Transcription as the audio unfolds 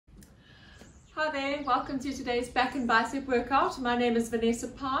Hi there, welcome to today's back and bicep workout. My name is Vanessa.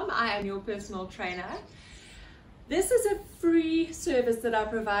 I am your personal trainer. This is a free service that I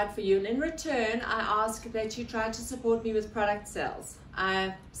provide for you, and in return I ask that you try to support me with product sales.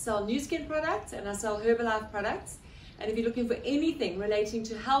 I sell new skin products and I sell Herbalife products, and if you're looking for anything relating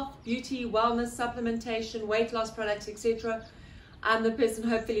to health, beauty, wellness, supplementation, weight loss products, etc., I'm the person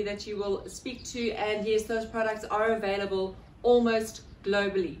hopefully that you will speak to. And yes, those products are available almost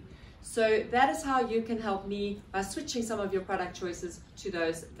globally. So that is how you can help me by switching some of your product choices to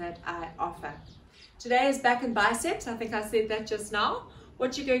those that I offer. Today is back and biceps. I think I said that just now.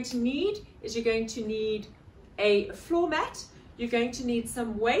 What you're going to need is you're going to need a floor mat. You're going to need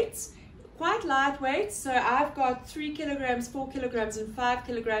some weights, quite light weights. So I've got 3 kilograms, 4 kilograms, and 5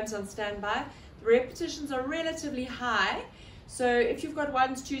 kilograms on standby. The repetitions are relatively high. So if you've got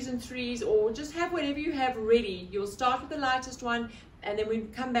 1s, 2s, and 3s, or just have whatever you have ready, you'll start with the lightest one, and then when you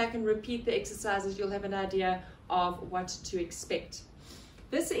come back and repeat the exercises, you'll have an idea of what to expect.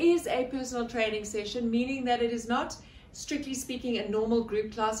 This is a personal training session, meaning that it is not, strictly speaking, a normal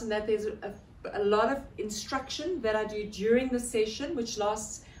group class, and that there's a lot of instruction that I do during the session, which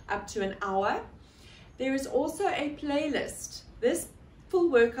lasts up to an hour. There is also a playlist. This full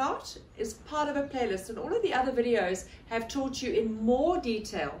workout is part of a playlist, and all of the other videos have taught you in more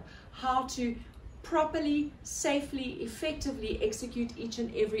detail how to properly, safely, effectively execute each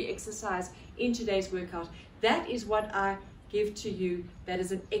and every exercise in today's workout. That is what I give to you. That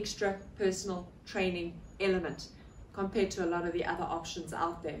is an extra personal training element compared to a lot of the other options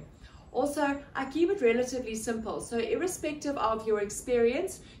out there. Also, I keep it relatively simple, so irrespective of your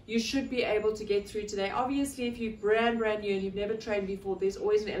experience, you should be able to get through today. Obviously, if you're brand new and you've never trained before, there's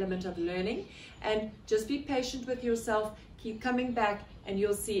always an element of learning, and just be patient with yourself, keep coming back, and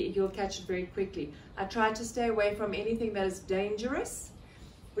you'll see, you'll catch it very quickly. I try to stay away from anything that is dangerous,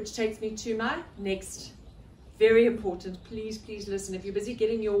 which takes me to my next, very important, please listen. If you're busy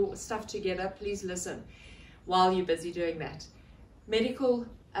getting your stuff together, please listen while you're busy doing that. Medical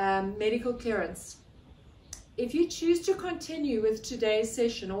clearance. If you choose to continue with today's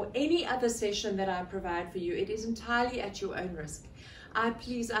session or any other session that I provide for you, it is entirely at your own risk. I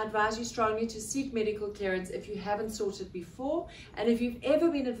advise you strongly to seek medical clearance if you haven't sought it before, and if you've ever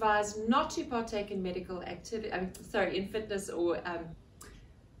been advised not to partake in medical activity, in fitness or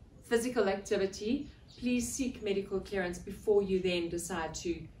physical activity, please seek medical clearance before you then decide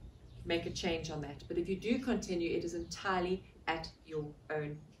to make a change on that. But if you do continue, it is entirely at your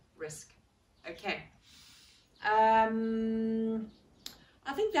own risk. Okay.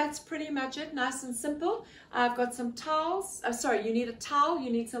 I think that's pretty much it, nice and simple. I've got some towels. You need a towel,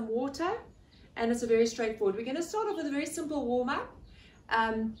 you need some water, and it's a very straightforward. We're going to start off with a very simple warm-up.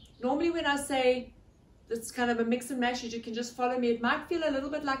 Normally when I say it's kind of a mix and mash, you can just follow me. It might feel a little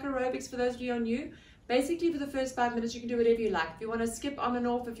bit like aerobics for those of you who are new. Basically, for the first 5 minutes, you can do whatever you like. If you want to skip on and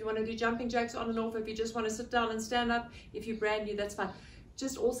off, if you want to do jumping jacks on and off, if you just want to sit down and stand up, if you're brand new, that's fine.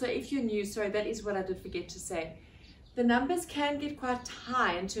 Just also, if you're new, sorry, that is what I did forget to say. The numbers can get quite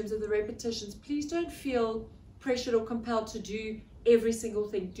high in terms of the repetitions. Please don't feel pressured or compelled to do every single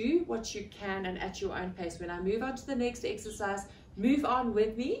thing. Do what you can and at your own pace. When I move on to the next exercise, move on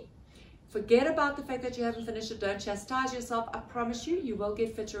with me. Forget about the fact that you haven't finished it. Don't chastise yourself. I promise you, you will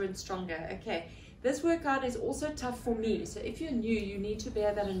get fitter and stronger. Okay. This workout is also tough for me, so if you're new, you need to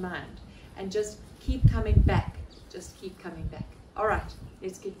bear that in mind and just keep coming back. Just keep coming back. All right,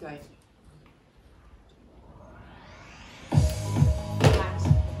 let's get going. Right.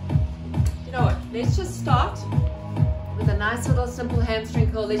 You know what? Let's just start with a nice little simple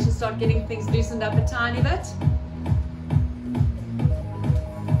hamstring curl. Let's just start getting things loosened up a tiny bit.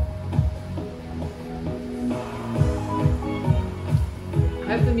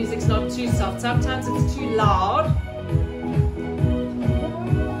 I hope the music's not too soft. Sometimes it's too loud.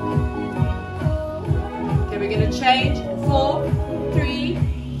 Okay, we're going to change. 4, 3,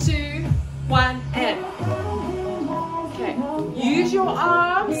 2, 1, and. Okay. Use your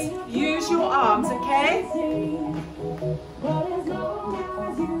arms. Use your arms, okay?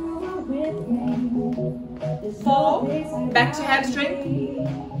 4, back to hamstring.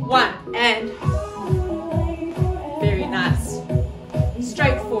 1, and. Very nice.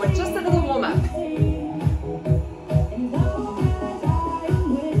 Straightforward, just a little warm up.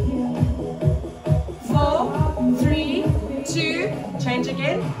 4, 3, 2, change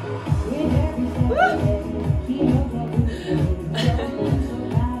again.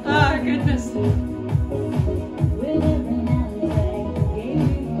 Oh goodness.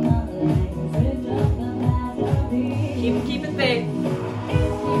 Keep it there.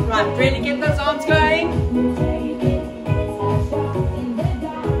 Right, really get those arms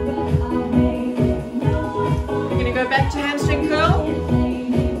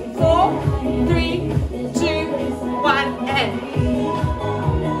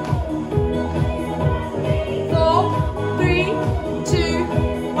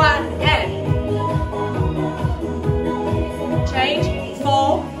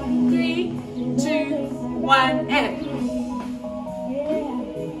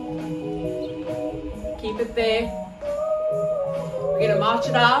March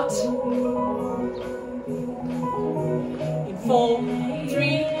it out. In 4,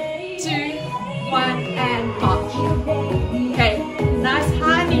 3, 2, 1, and march. Okay, nice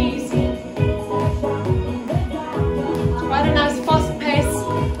high knees. Quite a nice fast pace.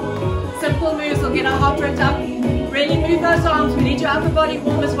 Simple moves will get our heart rate up. Really move those arms. We need your upper body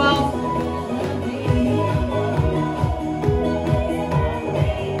warm as well.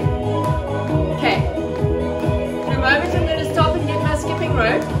 Okay. In a moment I'm going to stop and get my skipping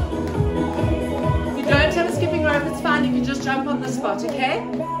rope. If you don't have a skipping rope, it's fine. You can just jump on the spot, okay?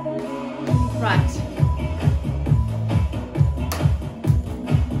 Right.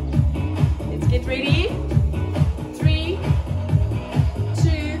 Let's get ready. 3,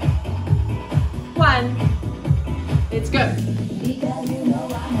 2, 1. Let's go.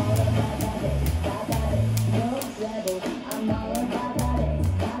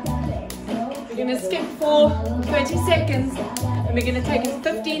 We're going to skip for 30 seconds and we're going to take a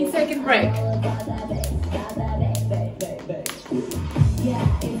 15-second break.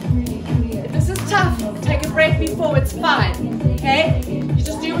 If this is tough, take a break before, it's fine. Okay? You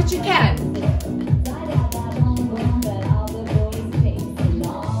just do what you can.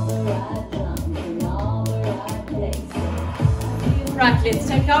 Right, let's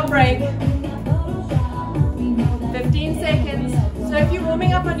take our break. 15 seconds. So if you're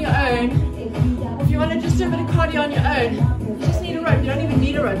warming up on your own, or if you want to just do a bit of cardio on your own, you just need a rope. You don't even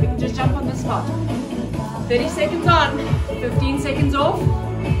need a rope. You can just jump on the spot. 30 seconds on, 15 seconds off.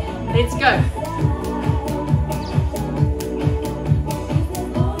 Let's go.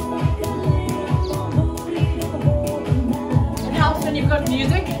 It helps when you've got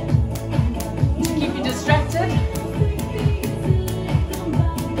music to keep you distracted.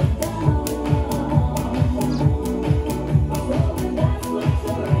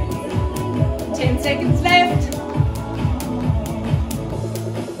 10 seconds left.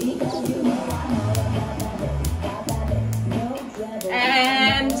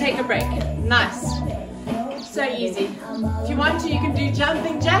 And take a break. Nice. So easy. If you want to, you can do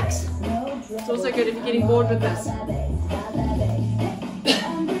jumping jacks. It's also good if you're getting bored with this.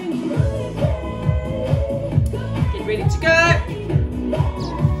 Get ready to go.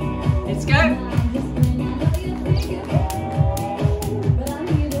 Let's go.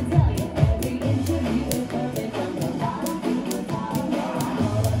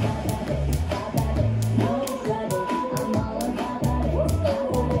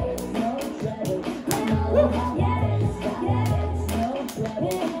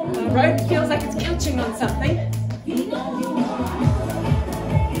 The rope feels like it's catching on something.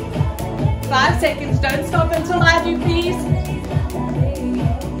 5 seconds, don't stop until I do, please.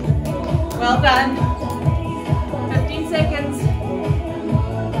 Well done. 15 seconds.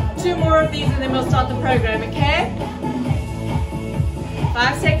 2 more of these and then we'll start the program, okay?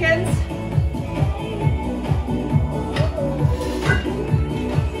 5 seconds.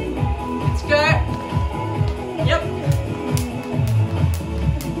 Let's go. Yep.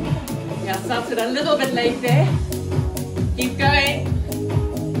 Yeah, started a little bit late there. Keep going.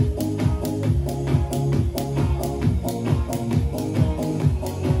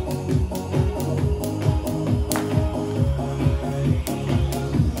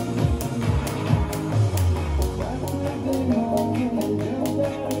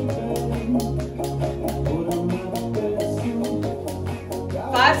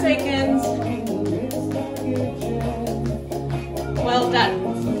 Seconds. Well done.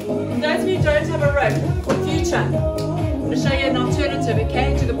 Those of you who don't have a rope, for future, I'm going to show you an alternative,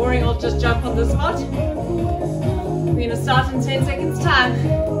 okay, to the boring old just jump on the spot. We're going to start in 10 seconds time.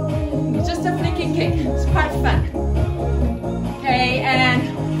 It's just a flicking kick. It's quite fun. Okay,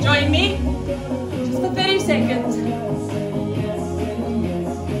 and join me just for 30 seconds.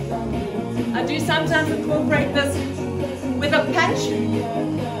 I do sometimes incorporate this with a punch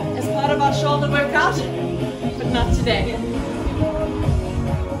as part of our shoulder workout, but not today.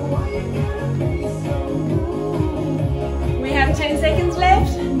 We have 10 seconds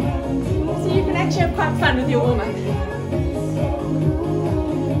left, so you can actually have quite fun with your warm-up.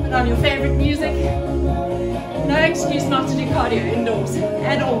 Put on your favorite music. No excuse not to do cardio indoors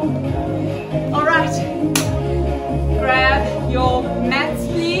at all. All right, grab your mats,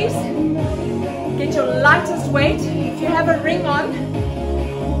 please. Get your lightest weight. If you have a ring on,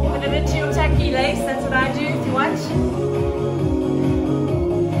 put it into your tacky lace. That's what I do if you want.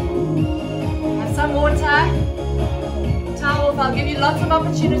 Have some water. Towels. I'll give you lots of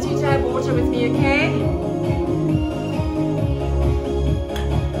opportunity to have water with me, okay?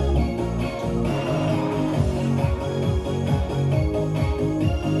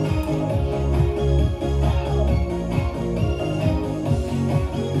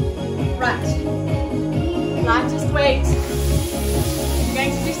 Right. Lightest weight. You're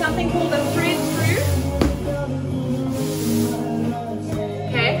going to do something called a thread through.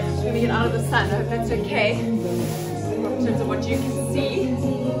 Okay, just going to get out of the sun. I hope that's okay in terms of what you can see.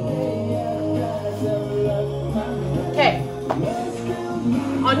 Okay.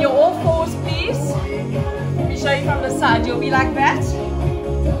 On your all fours, please. Let me show you from the side. You'll be like that.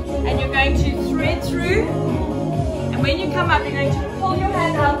 And you're going to thread through. And when you come up, you're going to pull your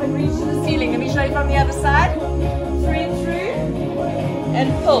hand up and reach to the ceiling. Let me show you from the other side. Thread through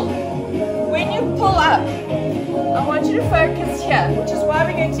and pull. When you pull up, I want you to focus here, which is why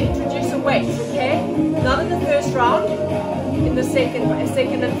we're going to introduce a weight, okay? Not in the first round, in the second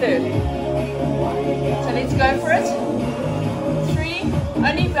and third. So let's go for it. 3,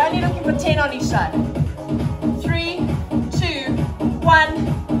 we're only looking for 10 on each side. 3, 2,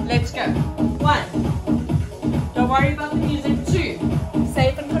 1, let's go. 1. Don't worry about the music. 2,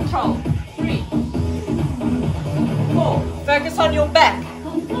 safe and control. 3, 4, focus on your back.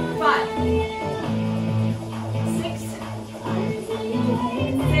 5, 6,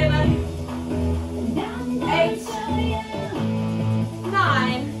 7, 8,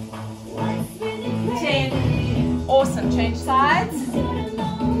 9, 10. Awesome. Change sides.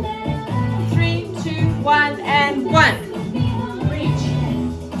 3, 2, 1, and 1. Reach.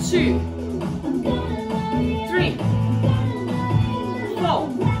 2, 3, 4,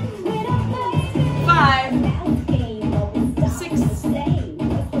 5, 6,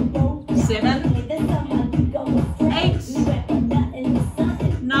 7, 8,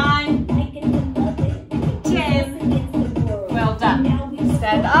 9, 10. Well done.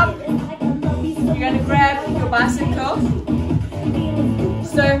 Stand up. You're going to grab your bicycle.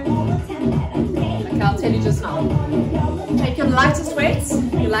 So, like I'll tell you just now. Take your lightest weights.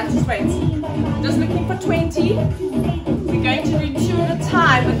 Just looking for 20. We're going to do 2 at a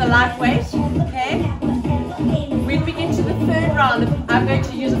time with the light weight. Okay? When we get to the third round, I'm going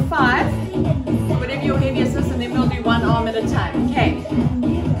to use a 5. Whatever your heaviest is, and then we'll do 1 arm at a time. Okay?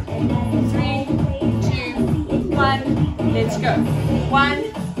 3, 2, 1. Let's go. 1,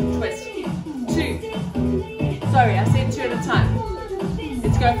 twist. 2. Sorry, I said 2 at a time.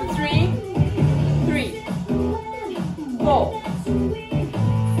 Let's go for 3, 4,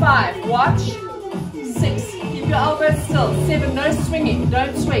 5. Watch. 6. Keep your elbows still. 7. No swinging.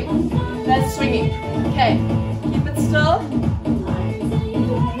 Don't swing. That's swinging. Okay. Keep it still.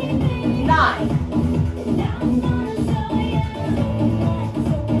 9.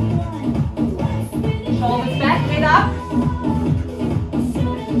 10. Shoulders back. Head up.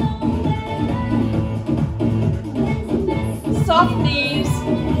 11. Soft knees.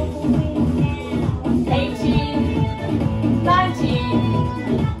 18.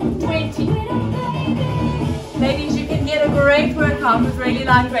 19. 20. Ladies, you can get a great workout with really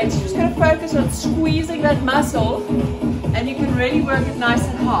light weights. You're just going to focus on squeezing that muscle, and you can really work it nice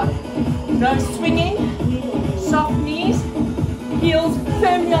and hard. No swinging, soft knees, heels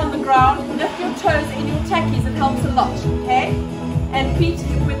firmly on the ground. Lift your toes in your tackies, it helps a lot, okay? And feet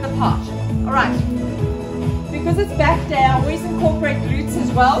width apart. All right. Because it's back day, I always incorporate glutes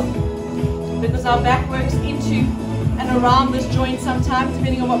as well, because our back works into and around this joint sometimes,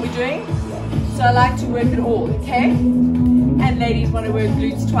 depending on what we're doing. So I like to work it all, okay? And ladies want to work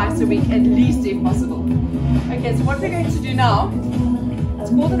glutes twice a week, at least if possible. Okay, so what we're going to do now, it's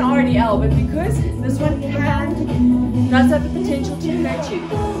called an RDL, but because this one does have the potential to hurt you,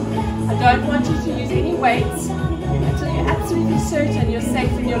 I don't want you to use any weights until you're absolutely certain you're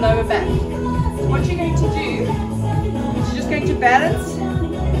safe in your lower back. So what you're going to do is you're just going to balance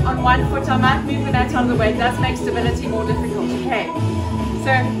on one foot. I might move the mat on the way. It does make stability more difficult, okay?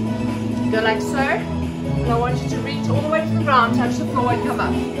 So, go like so, and I want you to reach all the way to the ground, touch the floor, and come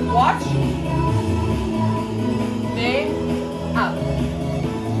up. Watch. There, up.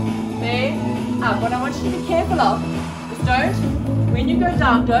 There, up. What I want you to be careful of is when you go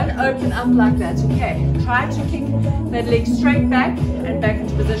down, don't open up like that, okay? Try to kick that leg straight back and back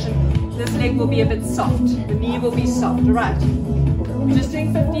into position. This leg will be a bit soft. The knee will be soft, all right? We're just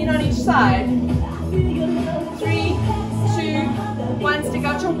doing 15 on each side. 3, 2, 1. Stick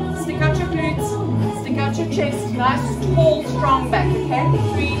out your glutes, stick out your chest. Nice, tall, strong back, okay?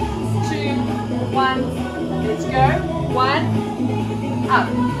 3, 2, 1. Let's go. 1, up.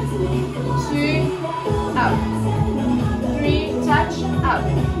 2, up. 3, touch, up.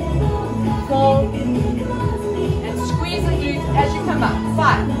 4, and squeeze the glutes as you come up.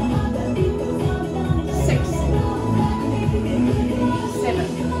 5. 6, 7,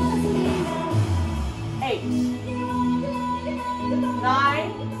 8,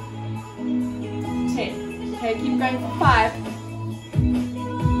 9, 10. Okay, keep going for 5.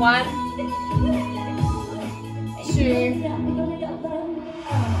 1, 2,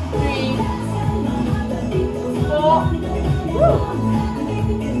 3, 4,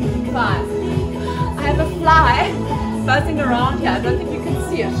 5. I have a fly buzzing around here. I don't think you can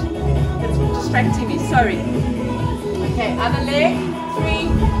see it. It's distracting me, sorry. Okay, other leg. 3,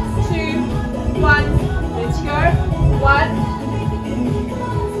 2, 1. Let's go. 1,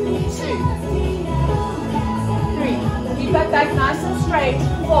 2, 3. Keep that back nice and straight.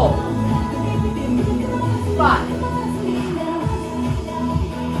 4, 5,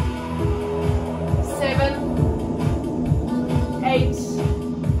 7, 8,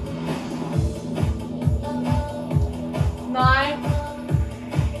 9,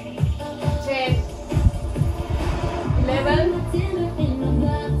 10, 11,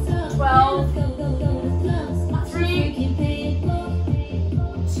 12, 3,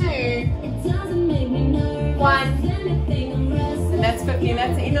 2, 1, and that's 15.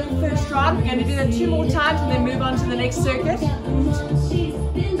 That's the end of the first round. We're going to do that 2 more times and then move on to the next circuit.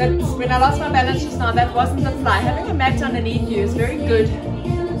 But when I lost my balance just now, that wasn't the fly. Having a mat underneath you is very good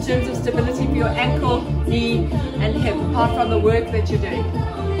in terms of stability for your ankle, knee, and hip, apart from the work that you're doing.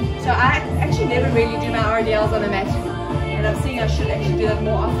 So I actually never really do my RDLs on a mat, and I'm seeing I should actually do that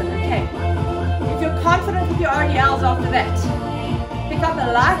more often. Okay. If you're confident with your RDLs after that, pick up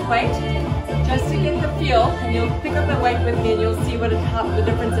a light weight just to get the feel, and you'll pick up the weight with me and you'll see what the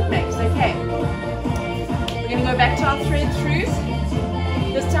difference it makes. Okay. We're going to go back to our thread throughs.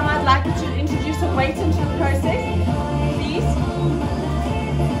 This time I'd like you to introduce a weight into the process, please.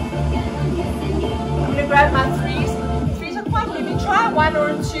 I'm going to grab my threes. Threes are quite heavy. Try a 1 or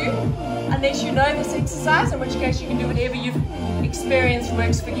a 2, unless you know this exercise, in which case you can do whatever you've experienced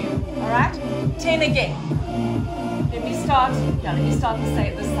works for you. Alright? 10 again. Let me start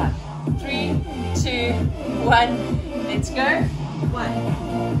this side. 3, 2, 1. Let's go. 1.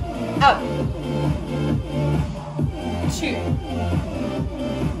 Up. 2.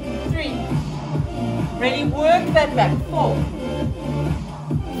 3. Really work that back. 4.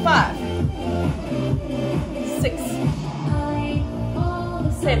 5. 6.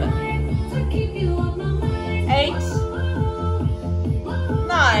 7. 8.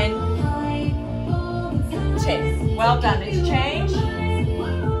 9. 10. Well done. Let's change.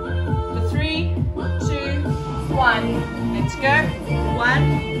 The 3, 2, 1. Let's go. 1,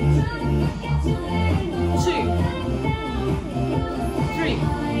 2, 3,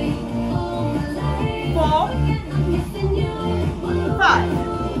 4, 5,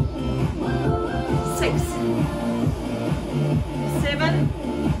 6, 7,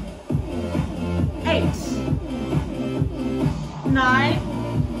 8, 9,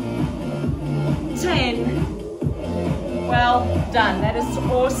 10. Well done. That is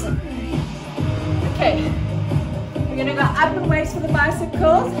awesome. Okay. We're going to go up and weights for the bicep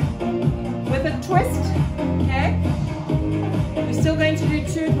curls with a twist. Okay. We're still going to do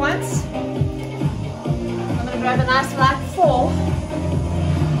 2 at once. I'm going to grab a nice light 4.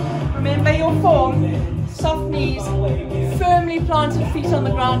 Remember your form. Soft knees, firmly planted feet on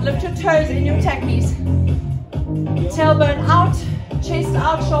the ground. Lift your toes in your tackies. Tailbone out, chest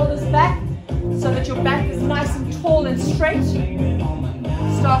out, shoulders back, so that your back is nice and tall and straight.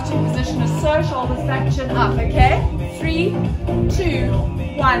 Starting position is so, shoulders back, chin up, okay? 3, 2,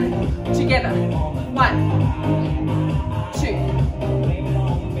 1, together. 1,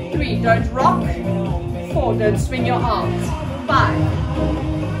 2, 3, don't rock. 4, don't swing your arms. 5.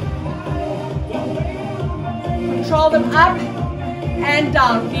 Control them up and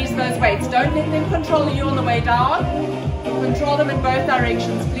down. Please, those weights. Don't let them control you on the way down. Control them in both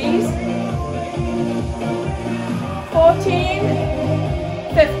directions, please. 14,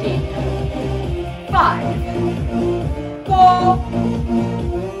 15, 5, 4,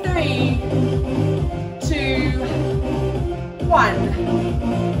 3, 2,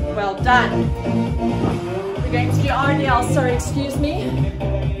 1. Well done. We're going to do RDL, sorry, excuse me.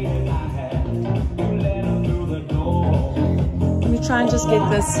 Let me try and just get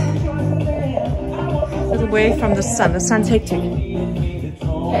this away from the sun. The sun's hectic.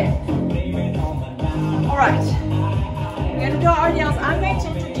 Okay. Alright. We're going to do our RDLs. I'm going to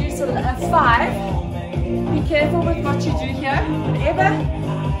introduce a 5. Be careful with what you do here. Whatever.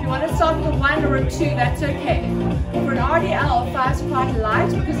 If you want to start with a 1 or a 2, that's okay. For an RDL, a 5 is quite light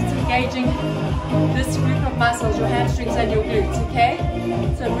because it's engaging this group of muscles, your hamstrings and your glutes, okay?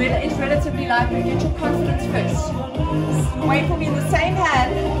 So it's relatively light, but get your confidence first. The weight will be in the same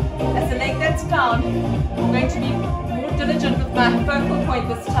hand as the leg that's down. I'm going to be more diligent with my focal point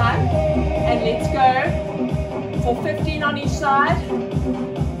this time. And let's go for 15 on each side.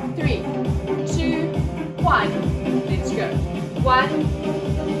 3, 2, 1. Let's go. 1,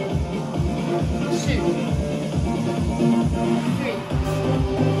 2, 3,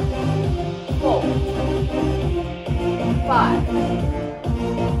 4, 5,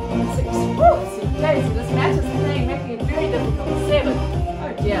 6. Woo, see, okay, so this mat is playing, making it very difficult. 7,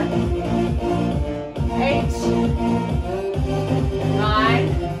 oh dear. 8, 9,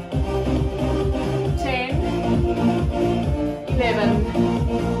 10,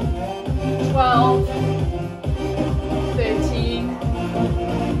 11, 12, 13,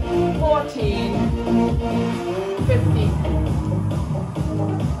 14, 15.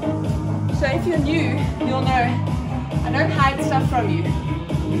 So if you're new, you'll know I don't hide stuff from you.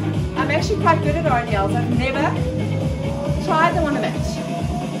 I'm actually quite good at RDLs. I've never tried them on a mat,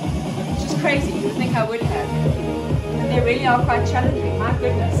 which is crazy. You would think I would have. But they really are quite challenging. My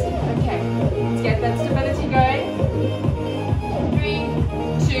goodness. Okay, let's get that stability going. 3,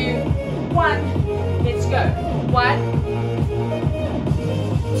 2, 1. Let's go. 1,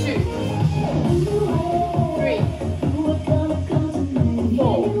 2, 3,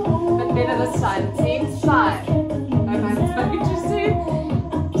 4. But better this side, it seems. 5. Oh, my husband's spoken too soon.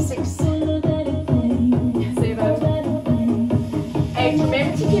 6, 7, 8.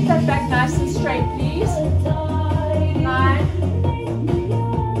 Remember to keep that back nice and straight, please. 9,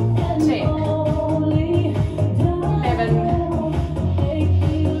 10, 11,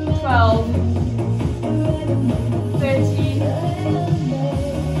 12, 13,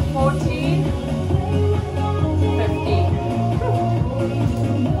 14, 15.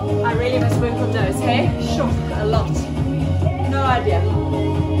 I really must work on those, hey? Sure, a lot. No idea.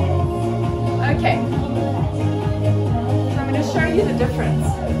 Okay. So I'm going to show you the difference.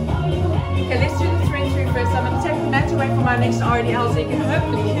 Okay, let's do the 3 and 3 first. I'm going to take the mat away from my next RDL so you can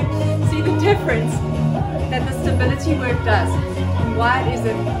hopefully see the difference that the stability work does. And why it is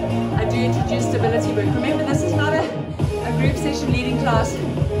that I do introduce stability work. Remember, this is not a group session leading class.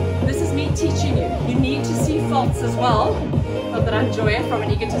 This is me teaching you. You need to see faults as well. Not that I enjoy it from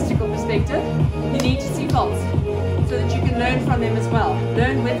an egotistical perspective. You need to see faults so that you can learn from them as well.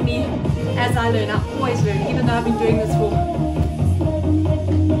 Learn with me as I learn. I always learn, even though I've been doing this for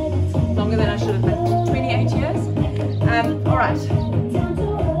longer than I should have, but 28 years. All right.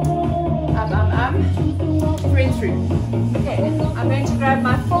 3 and 3. Okay, I'm going to grab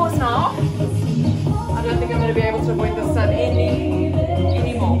my 4s now. I don't think I'm going to be able to avoid this sun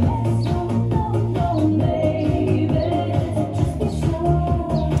anymore.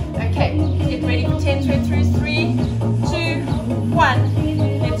 Okay, get ready for 10 straight throughs. 3, 2,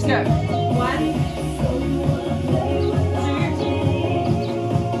 1. Let's go. 1,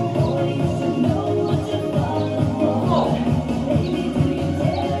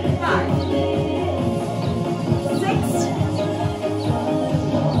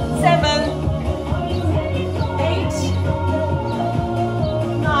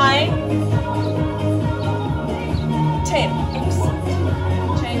 10. Excellent.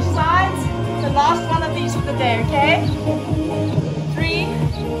 Change sides. The last one of these for the day, okay? 3,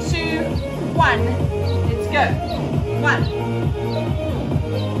 2, 1. Let's go. 1,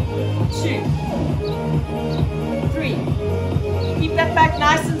 2, 3. Keep that back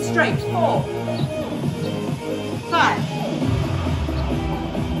nice and straight. 4, 5,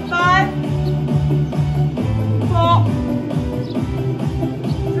 5, 4,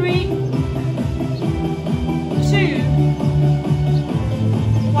 3, 2,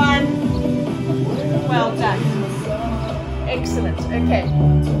 1. Well done. Excellent. Okay.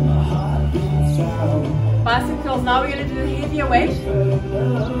 Bicep curls. Now we're going to do the heavier weight.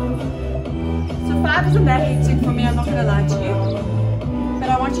 So 5 isn't that hectic for me, I'm not going to lie to you. But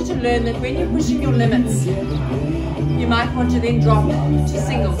I want you to learn that when you're pushing your limits, you might want to then drop to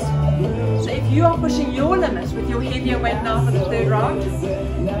singles. So if you are pushing your limits with your heavier weight now for the 3rd round,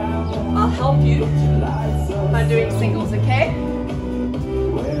 I'll help you by doing singles, okay?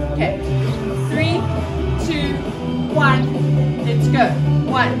 Okay. 3, 2, 1. Let's go.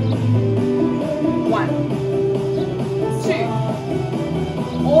 1, 1, 2.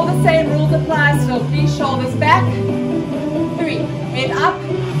 All the same rules apply still. Please, shoulders back. 3. Head up.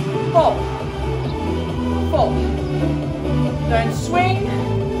 4. 4. Don't swing.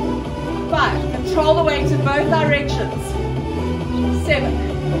 5. Control the weight in both directions. 7.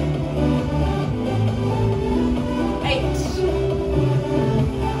 8.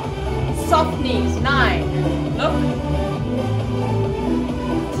 Soft knees. 9. Look.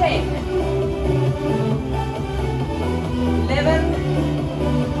 10. 11.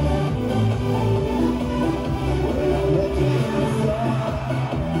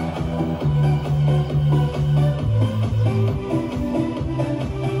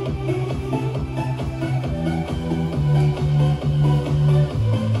 12.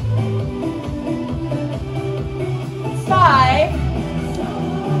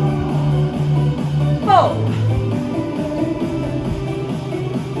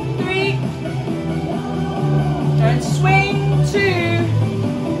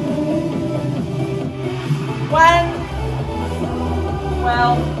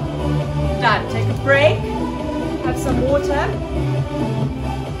 some water.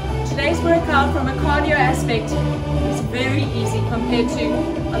 Today's workout from a cardio aspect is very easy compared to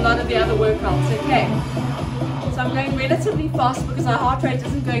a lot of the other workouts, okay? So I'm going relatively fast because our heart rate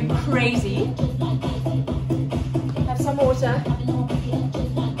isn't going crazy. Have some water.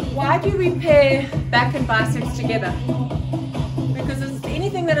 Why do we pair back and biceps together? Because it's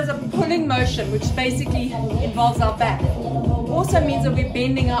anything that is a pulling motion, which basically involves our back, also means that we're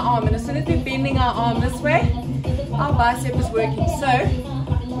bending our arm, and as soon as we're bending our arm this way, our bicep is working. So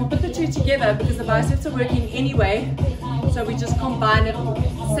we put the two together because the biceps are working anyway, so we just combine it.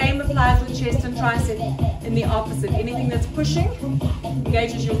 Same applies with chest and tricep in the opposite. Anything that's pushing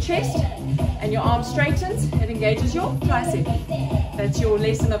engages your chest, and your arm straightens, it engages your tricep. That's your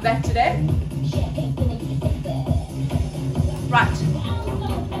lesson of that today. Right.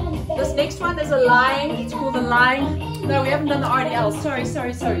 This next one is a line. It's called a line. No, we haven't done the RDL. Sorry.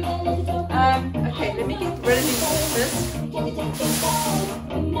 Okay, let me get rid of this.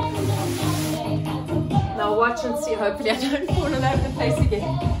 Now watch and see. Hopefully I don't fall all over the place again.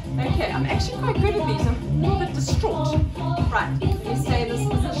 Okay, I'm actually quite good at these. I'm a little bit distraught. Right, let me stay in this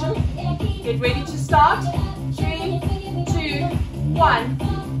position. Get ready to start. 3, 2, 1.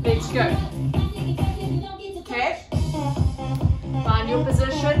 Let's go. Okay. Find your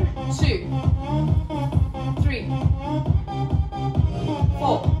position. 2, 3,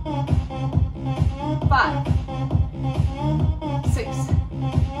 4, 5, 6,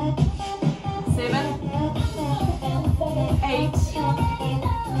 7, 8,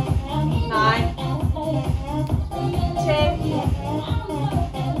 9, 10,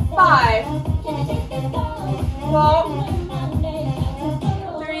 5, 4,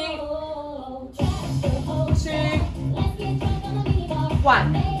 3, 2,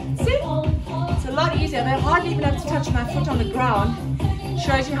 1. See? It's a lot easier. I hardly even have to touch my foot on the ground.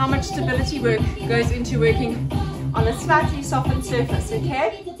 Shows you how much stability work goes into working on a slightly softened surface,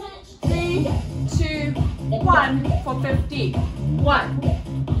 okay? 3, 2, 1 for 50. 1,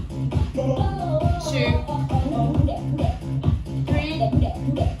 2, 3,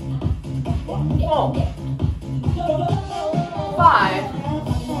 4, 5,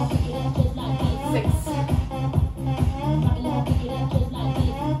 6,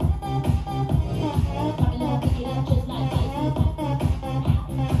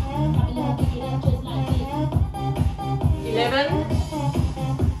 11,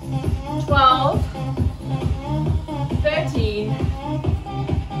 12, 13,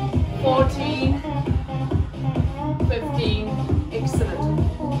 14, 15. Excellent.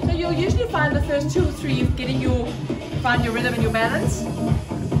 So you'll usually find the first 2 or 3 find your rhythm and your balance.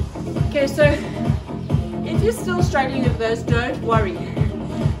 Okay, so if you're still struggling with those, don't worry.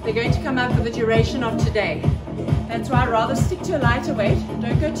 They're going to come up for the duration of today. That's why I'd rather stick to a lighter weight.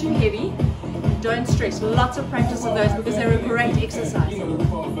 Don't go too heavy. Don't stress. Lots of practice of those because they're a great exercise.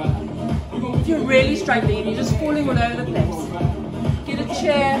 If you're really struggling and you're just falling all over the place, get a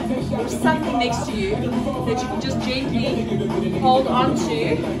chair or something next to you that you can just gently hold on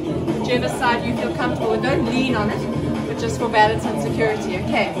to, whichever side you feel comfortable with. Don't lean on it, but just for balance and security,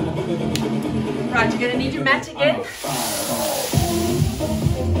 okay? Right, you're going to need your mat again.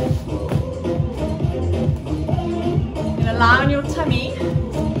 You're going to lie on your tummy.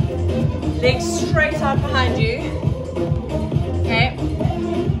 Legs straight out behind you. Okay.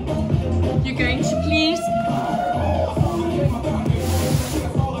 You're going to please,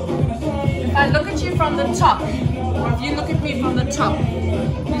 if I look at you from the top, or if you look at me from the top,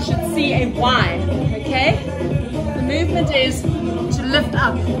 you should see a Y, okay? The movement is to lift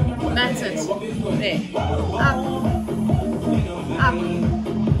up. That's it. There. Up. Up.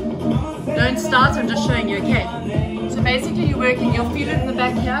 Don't start, I'm just showing you, okay? So basically you're working, you'll feel it in the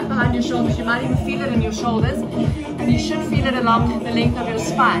back here, behind your shoulders, you might even feel it in your shoulders, and you should feel it along the length of your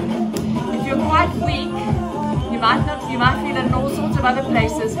spine. If you're quite weak, you might feel it in all sorts of other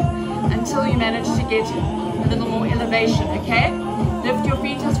places until you manage to get a little more elevation, okay? Lift your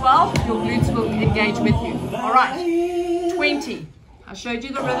feet as well, your glutes will engage with you. All right, 20. I showed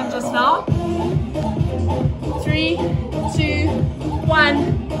you the rhythm just now. 3, 2,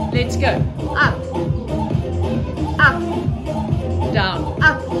 1, let's go. Up. Up, down,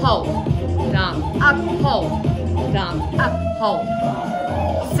 up, hold, down, up, hold, down, up, hold.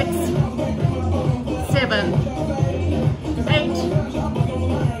 6, 7,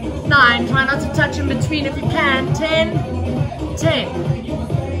 8, 9. Try not to touch in between if you can. 10,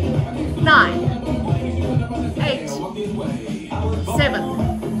 9, 8, 7,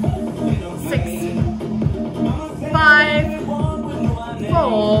 6, 5,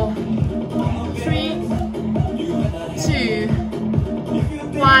 4, 3, 2,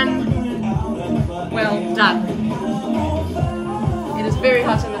 1. Well done. very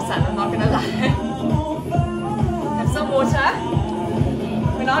hot in the sun, I'm not gonna lie. Have some water.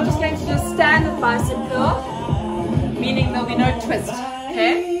 We're now just going to do a standard bicep curl, meaning there'll be no twist,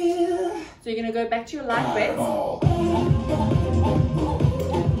 okay? So you're gonna go back to your light weights.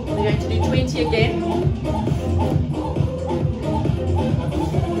 We're going to do 20 again.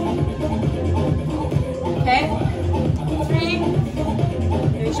 Okay, 3,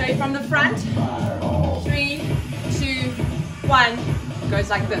 let me show you from the front. 3, 2, 1, goes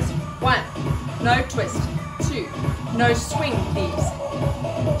like this. 1, no twist. 2, no swing please.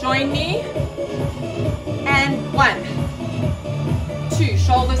 Join me, and 1, 2,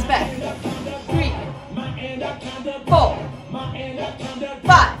 shoulders back. 3, 4,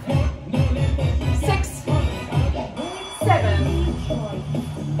 5, 6, 7,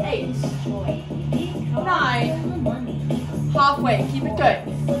 8, 9, halfway, keep it going.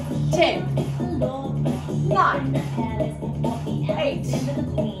 10, 9, 8,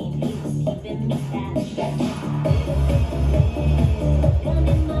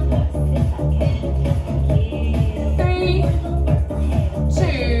 3,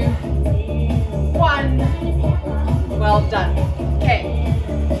 2, 1. Well done. Okay,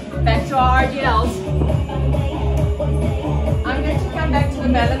 back to our RDLs. I'm going to come back to the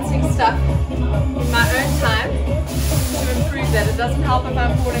balancing stuff in my own time to improve that. It doesn't help if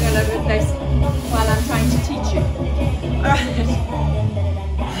I'm falling all over the place while I'm trying to teach you. Alright.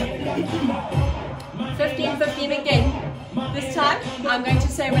 15, 15 again. This time, I'm going to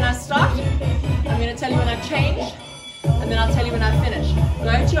say when I start, I'm going to tell you when I change, and then I'll tell you when I finish. Go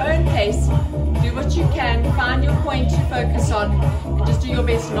at your own pace, do what you can, find your point to focus on, and just do your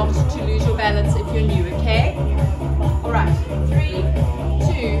best not to lose your balance if you're new, okay? Alright, 3,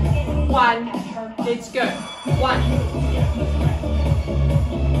 2, 1, let's go. 1.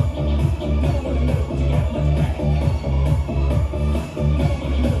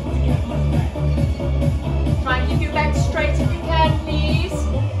 Try and keep your back straight if you can, please.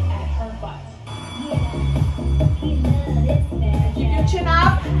 Keep your chin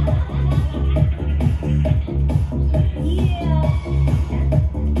up.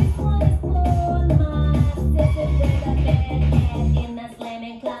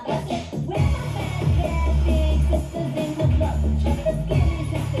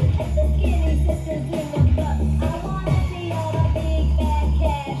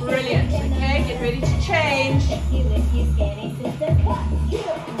 Brilliant. Okay, get ready to change.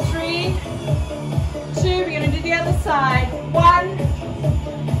 3, 2, we're going to do the other side. 1,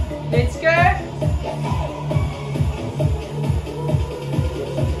 let's go.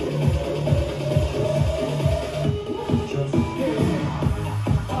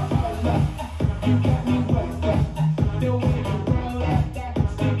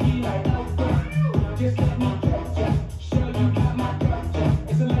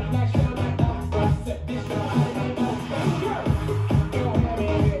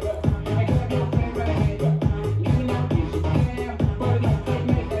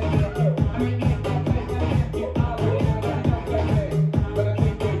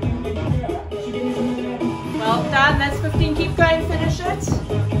 That's 15, keep going, finish it.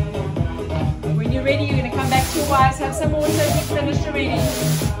 When you're ready, you're going to come back to your wives, have some water if you've finished already.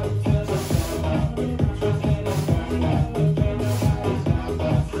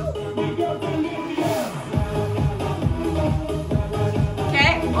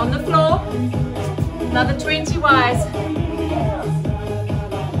 Okay, on the floor, another 20 wives.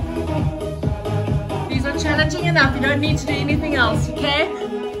 These are challenging enough, you don't need to do anything else, okay?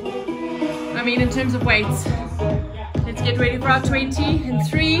 I mean in terms of weights. Let's get ready for our 20 in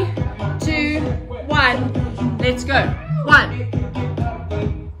 3, 2, 1. Let's go. 1,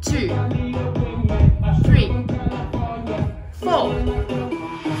 2, 3, 4,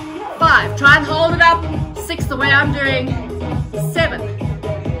 5. Try and hold it up. 6 the way I'm doing. 7.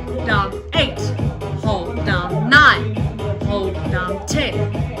 Down. 8. Hold down. 9. Hold down.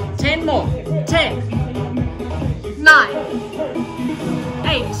 10. 10 more. 10. 9.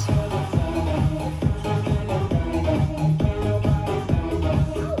 8.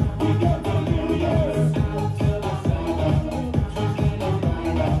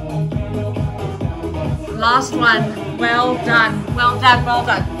 Last one. Well done. Well done. Well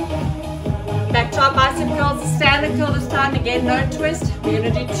done. Back to our bicep curls. Standard curl this time. Again, no twist. We're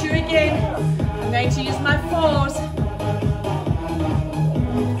going to do 2 again. I'm going to use my 4s.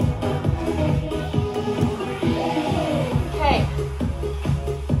 Okay.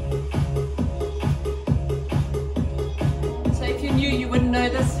 So if you're new, you wouldn't know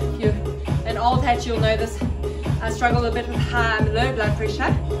this. If you're an old hat, you'll know this. I struggle a bit with high and low blood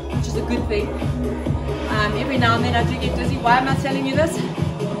pressure, which is a good thing. Every now and then I do get dizzy. Why am I telling you this?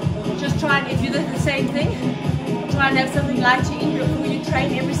 Just try and, if you do the same thing, try and have something light to eat before you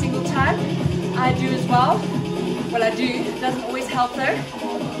train every single time. I do as well. Well, I do. It doesn't always help though.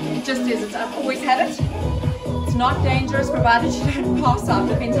 It just isn't. I've always had it. It's not dangerous provided you don't pass out.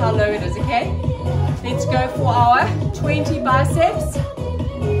 Depends how low it is, okay? Let's go for our 20 biceps.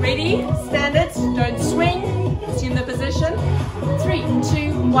 Ready? Stand it. Don't swing. Assume the position. 3,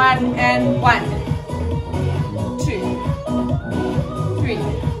 2, 1, and 1. 2, 3.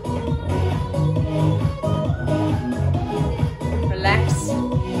 Relax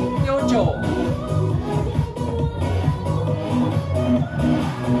your jaw.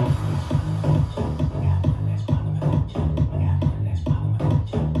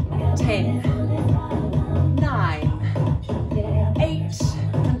 10, 9, 8.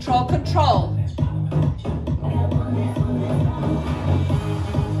 Control, control.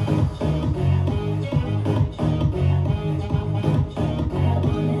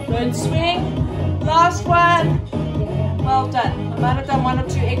 'Don't swing. Last one. Well done. I might have done 1 or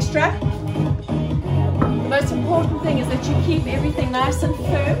 2 extra. The most important thing is that you keep everything nice and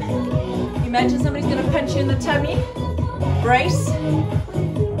firm. Imagine somebody's going to punch you in the tummy. Brace.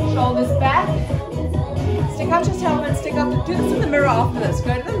 Shoulders back. Stick out your tailbone. Stick out. Do this in the mirror after this.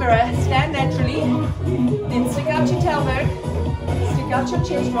 Go to the mirror. Stand naturally. Then stick out your tailbone. Stick out your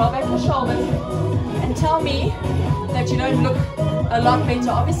chest. Roll back your shoulders. And tell me that you don't look a lot better.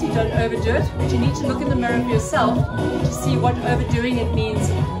 Obviously don't overdo it, but you need to look in the mirror for yourself to see what overdoing it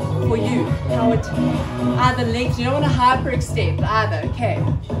means for you. How it either legs, you don't want to hyperextend either, okay?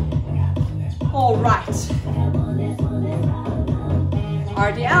 All right.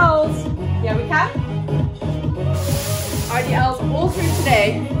 RDLs, here we come. RDLs all through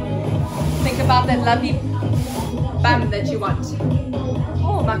today. Think about that lovely bum that you want.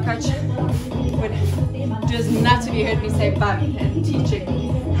 Oh, my coach would just nuts if you heard me say bum and teaching.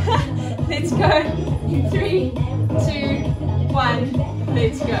 Let's go. 3, 2, 1.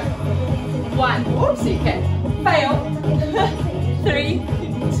 Let's go. 1. Oops, okay. Fail. 3,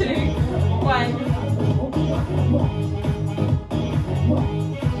 2, 1.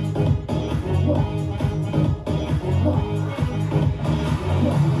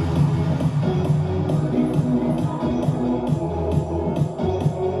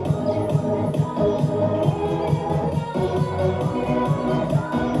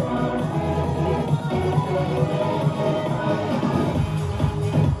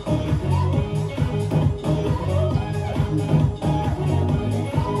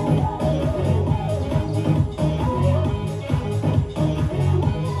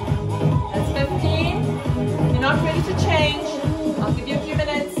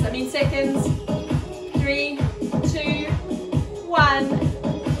 Seconds. 3, 2, 1.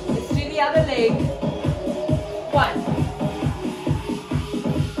 Let's do the other leg. 1.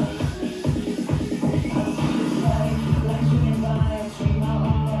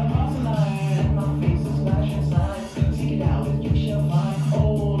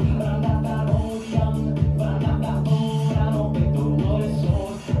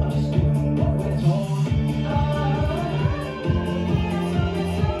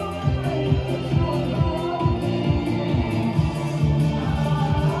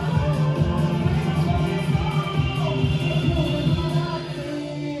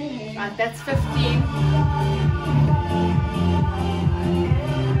 That's 15.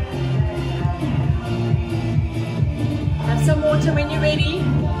 Have some water when you're ready.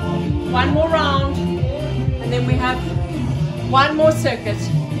 1 more round. And then we have 1 more circuit.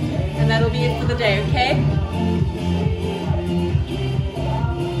 And that'll be it for the day, okay?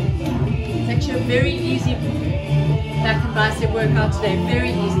 It's actually a very easy back and bicep workout today.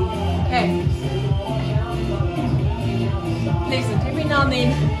 Very easy. Okay. Pleasant. Every now and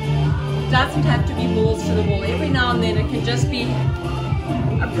then. Doesn't have to be balls to the wall. Every now and then it can just be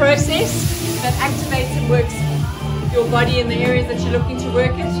a process that activates and works your body in the areas that you're looking to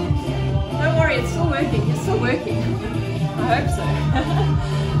work it. Don't worry, it's still working. You're still working. I hope so.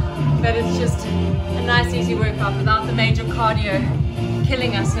 But it's just a nice easy workout without the major cardio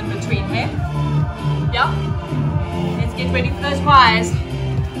killing us in between here. Yeah? Let's get ready for those Y's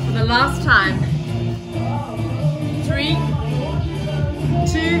for the last time. 3,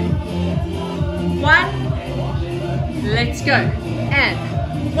 2, 1. Let's go. And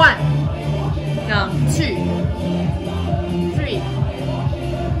 1. Down 2, 3.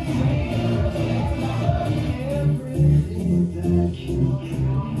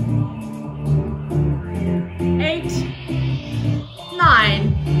 8,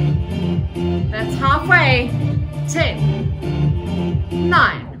 9. That's halfway. 10,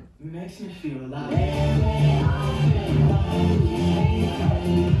 9. Makes me feel alive.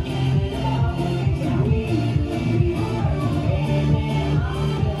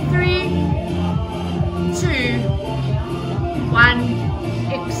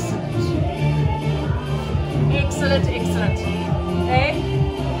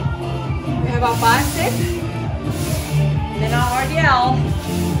 bell.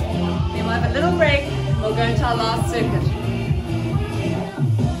 Then we'll have a little break. We'll go into our last circuit.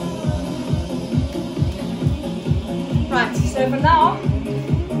 Right, so for now,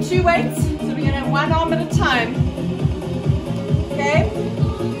 2 weights. So we're going to have one arm at a time. Okay?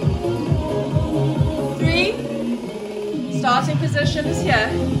 3. Starting position is here.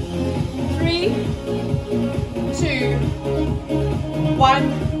 3, 2,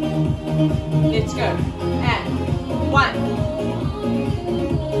 1. Let's go. And 1.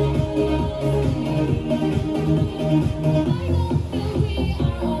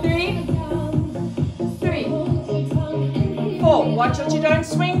 3, 4. Watch what you don't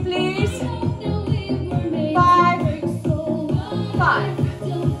swing, please. 5, 5,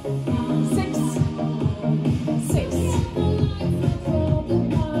 6, 6.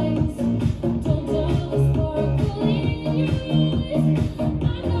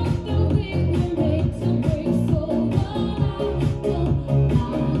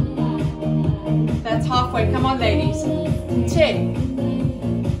 That's halfway. Come on, ladies. 10,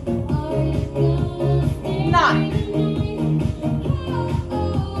 9,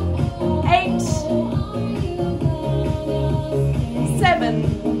 8, 7,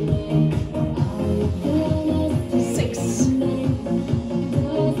 6,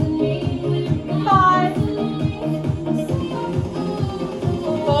 5,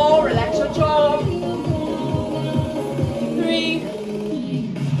 4, relax your jaw, 3,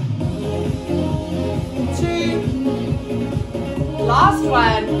 2, last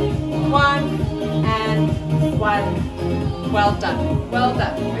one, 1, and 1. Well done, well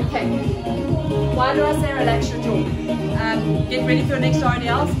done. Okay. Why do I say relax your jaw? Get ready for your next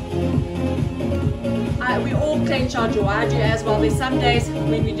RDLs. We all clench our jaw. I do as well. There's some days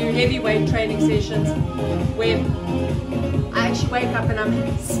when we do heavy weight training sessions where I actually wake up and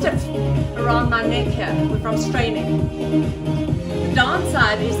I'm stiff around my neck here from straining. The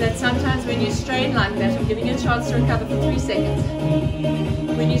downside is that sometimes when you strain like that, I'm giving you a chance to recover for 3 seconds.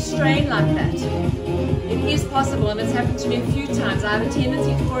 When you strain like that, it is possible, and it's happened to me a few times. I have a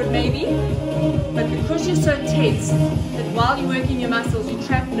tendency for it maybe, but because you're so tense that while you're working your muscles, you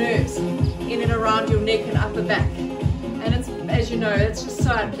trap nerves in and around your neck and upper back. And it's, as you know, it's just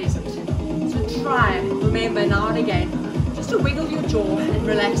so unpleasant. So try, remember now and again, just to wiggle your jaw and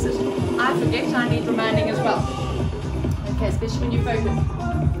relax it. I forget I need reminding as well. Okay, especially when you focus.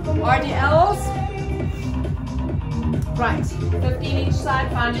 RDLs. Right, 15 each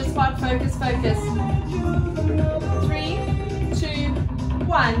side, find your spot, focus, focus. 3, 2,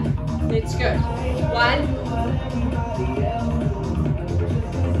 1, let's go. 1,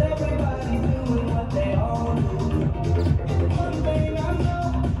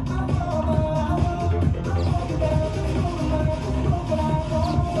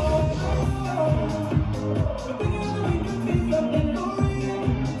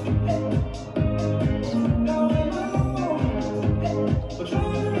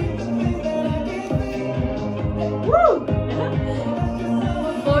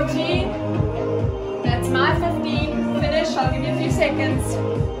 14, that's my 15, finish, I'll give you a few seconds.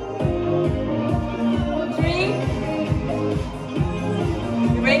 3,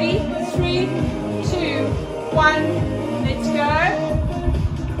 you ready? 3, 2, 1, let's go.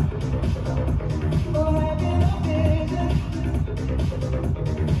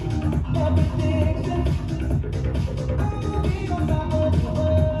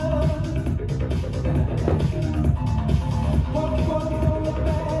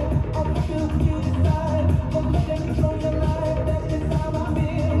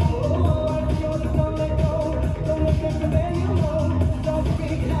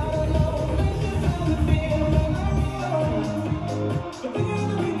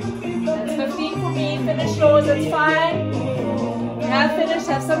 Finish yours, it's fine. You have finished,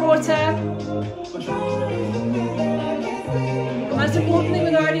 have some water. The most important thing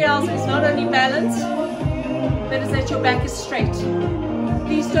with RDLs is not only balance, but is that your back is straight.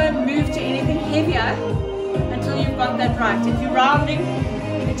 Please don't move to anything heavier until you've got that right. If you're rounding,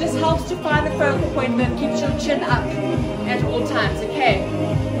 it just helps to find the focal point that keeps your chin up at all times, okay?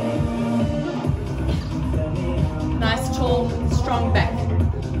 Nice, tall, strong back.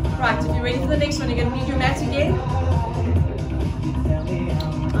 Right, if you're ready for the next one, you're going to need your mat again.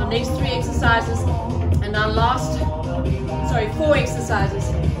 Our next 3 exercises, and our last, 4 exercises.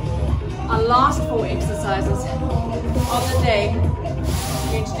 Our last 4 exercises of the day.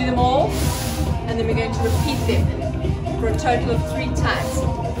 We're going to do them all, and then we're going to repeat them for a total of 3 times.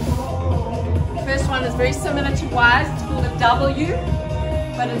 The first one is very similar to Y's. It's called a W,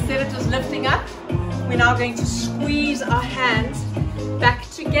 but instead of just lifting up, we're now going to squeeze our hands back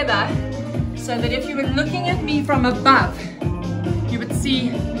together so that if you were looking at me from above, you see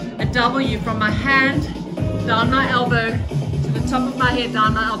a W from my hand down my elbow to the top of my head,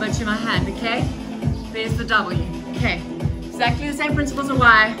 down my elbow to my hand, okay? There's the W, okay? Exactly the same principles of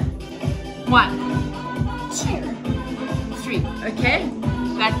Y. 1, 2, 3, okay?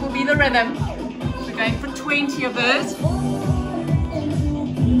 That will be the rhythm. We're going for 20 of those.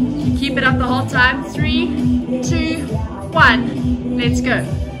 You keep it up the whole time. 3, 2, 1. Let's go.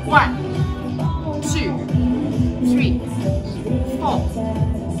 1, 2, 3, 4,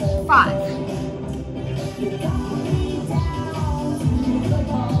 5.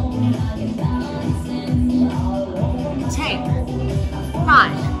 10,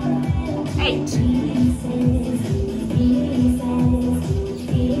 9, 8,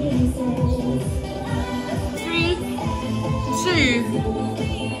 3, 2,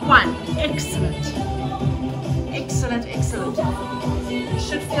 1. Excellent. Excellent, excellent. You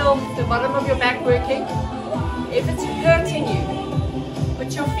should feel the bottom of your back working. If it's hurting you,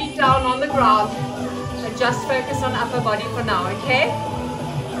 put your feet down on the ground and just focus on upper body for now, okay?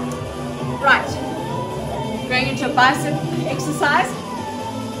 Right. Going into a bicep exercise.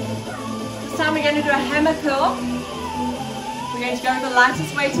 This time we're going to do a hammer curl. We're going to go with the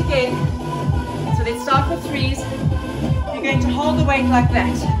lightest weight again. So let's start with 3s. You're going to hold the weight like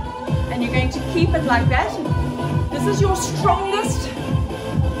that. And you're going to keep it like that. This is your strongest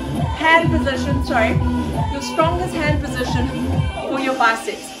hand position, your strongest hand position for your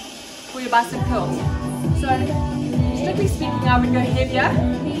biceps, for your bicep curls. So strictly speaking, I would go heavier,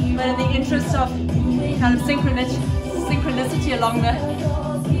 but in the interest of kind of synchronicity along the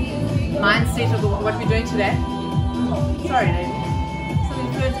mindset of what we're doing today. Sorry, lady.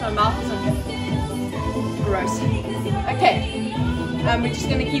 Something flew into my mouth or something. Gross. Okay. We're just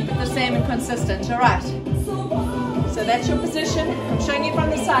going to keep it the same and consistent. All right. So that's your position. I'm showing you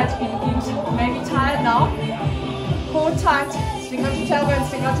from the side. You may be tired now. Core tight. Stick out your tailbone,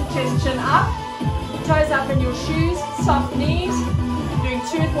 stick out your chest, chin up. Toes up in your shoes. Soft knees. Doing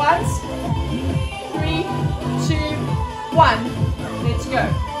 2 at once. 3, 2, 1. Let's go.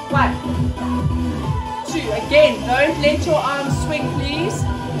 1, 2. Again, don't let your arms swing, please.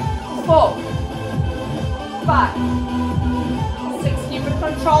 4, 5, 6. Keep it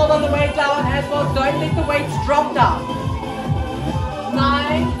controlled on the way down as well. Don't let the weights drop down.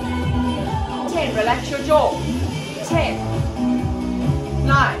 9, 10. Relax your jaw. 10,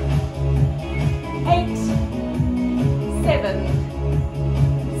 9, 8, 7,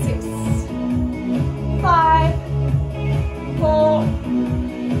 6, 5, 4,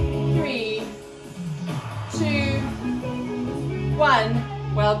 3, 2,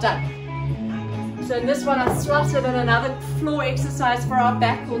 1. Well done. So in this one I slotted in another floor exercise for our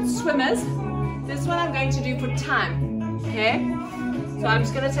back called swimmers. This one I'm going to do for time, okay? So I'm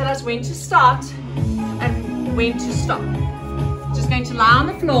just going to tell us when to start and when to stop. Just going to lie on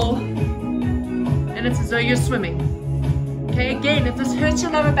the floor and it's as though you're swimming. Okay, again, if this hurts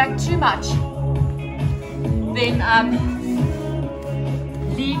your lower back too much, then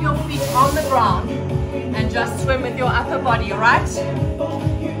leave your feet on the ground and just swim with your upper body, alright?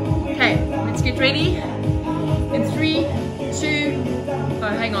 Okay, let's get ready. In 3, 2,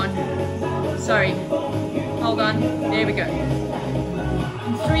 oh hang on, sorry, hold on, there we go.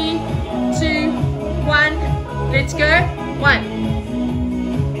 In 3, 2, 1, let's go. 1.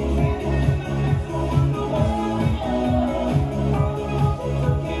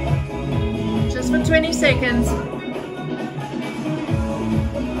 Just for 20 seconds.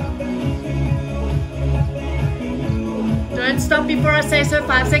 Don't stop before I say so.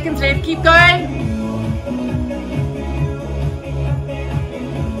 5 seconds left. Keep going.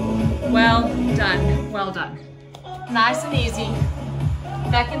 Well done. Well done. Nice and easy.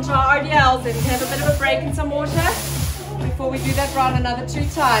 Back into our RDLs. Then we can have a bit of a break and some water before we do that round another 2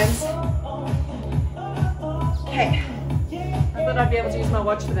 times. Okay. I thought I'd be able to use my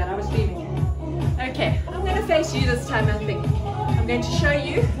watch for that. I was leaving. Okay. I'm going to face you this time, I think. I'm going to show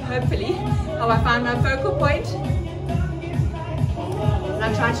you, hopefully, how I find my focal point. And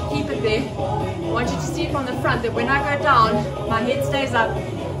I'm trying to keep it there. I want you to see from the front that when I go down, my head stays up,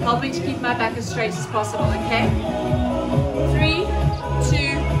 helping to keep my back as straight as possible, okay? 3,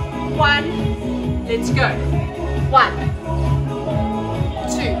 2, 1, let's go. 1,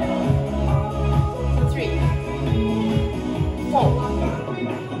 2, 3, 4.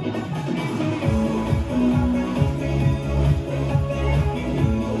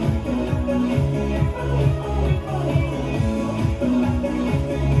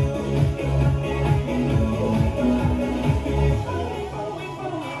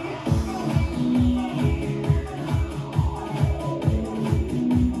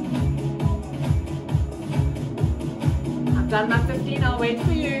 second, I'll wait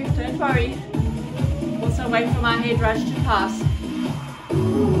for you, don't worry. Also wait for my head rush to pass.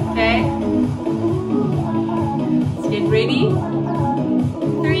 Okay? Let's get ready.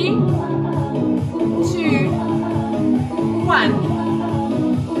 3, 2,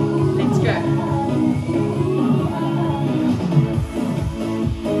 1. Let's go.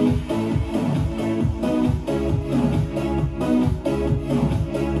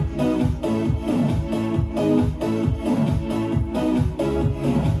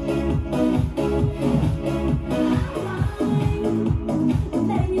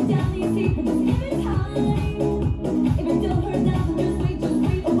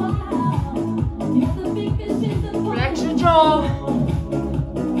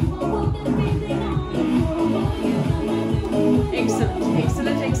 Excellent,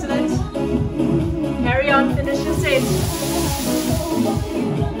 excellent, excellent. Carry on, finish your set.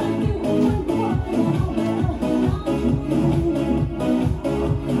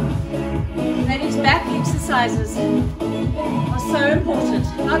 Ladies, back exercises are so important,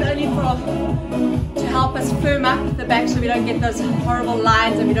 not only to help us firm up the back so we don't get those horrible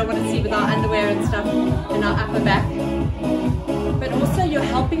lines that we don't want to see with our underwear and stuff in our upper back, but also you're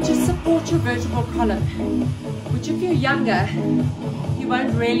helping to support your vertebral column, which if you're younger, you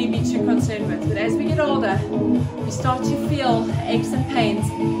won't really be too concerned with. But as we get older, we start to feel aches and pains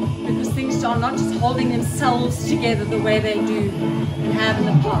because things are not just holding themselves together the way they do and have in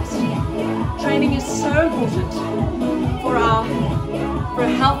the past. Training is so important for a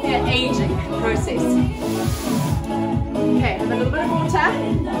healthier aging process. Okay, have a little bit of water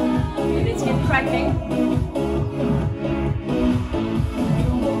and let's get cracking.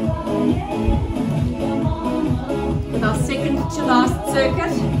 With our second to last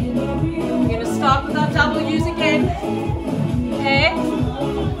circuit, we're going to start with our W's again. Okay,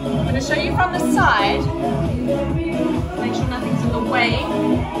 I'm going to show you from the side. Make sure nothing's in the way.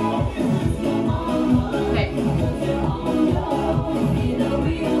 Okay.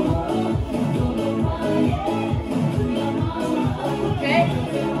 Okay.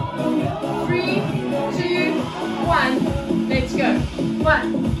 3, 2, 1. Let's go.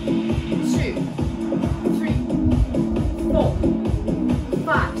 1, 2, 4,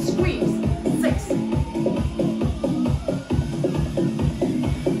 5, squeeze, 6.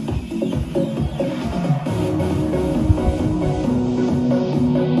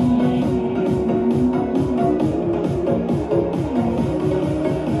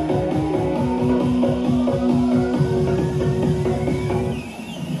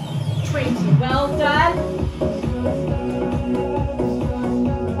 Well done.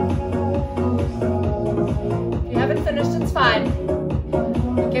 If you haven't finished, it's fine.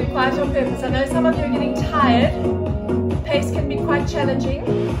 You kept quiet on purpose. I know some of you are getting tired. Pace can be quite challenging.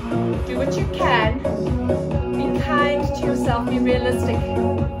 Do what you can. Be kind to yourself. Be realistic.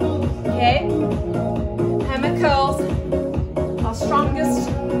 Okay? Hammer curls. Our strongest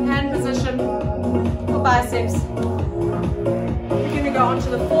hand position for biceps. Go on to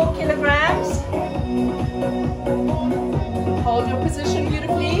the 4 kilograms. Hold your position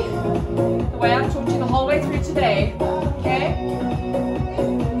beautifully, the way I've taught you the whole way through today. Okay?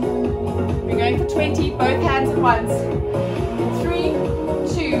 We're going for 20, both hands at once. 3,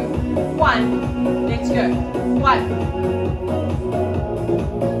 2, 1. Let's go. 1.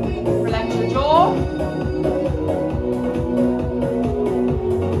 Relax your jaw.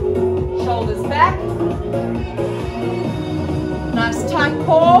 Shoulders back. Nice tight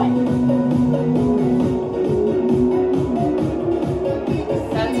core.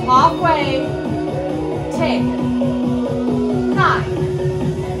 That's halfway. 10, 9,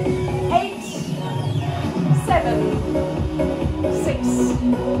 8, 7, 6,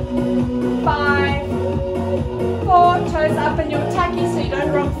 5, 4. Toes up in your tacky so you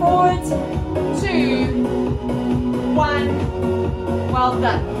don't rock forwards. 2, 1. Well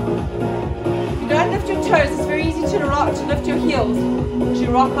done. Don't lift your toes. It's very easy to lift your heels as you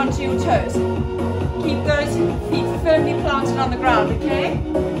rock onto your toes. Keep those feet firmly planted on the ground, okay?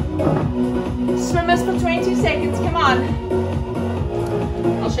 Swimmers for 20 seconds, come on.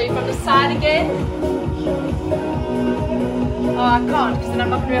 I'll show you from the side again. Oh, I can't because then I'm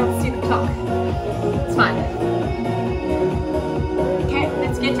not going to be able to see the clock. It's fine. Okay,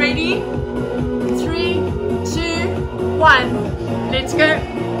 let's get ready. 3, 2, 1. Let's go.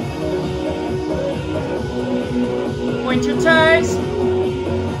 Point your toes.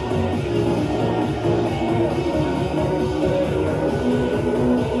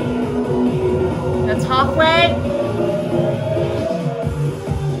 That's halfway.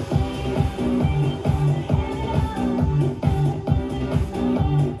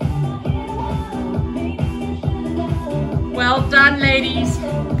 Well done, ladies. ladies.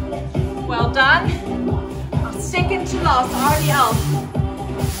 Well done. Our second to last, RDL.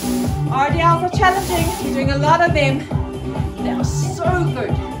 RDLs are challenging. You're doing a lot of them. They are so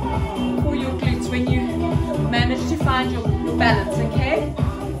good for your glutes when you manage to find your balance, okay?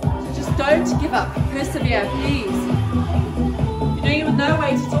 So just don't give up. Persevere, please. You're doing it with no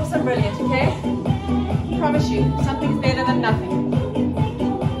weight. It's also brilliant, okay? I promise you, something's better than nothing.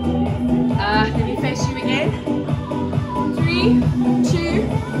 Let me face you again. 3, 2,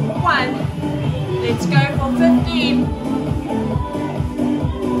 1. Let's go for 15.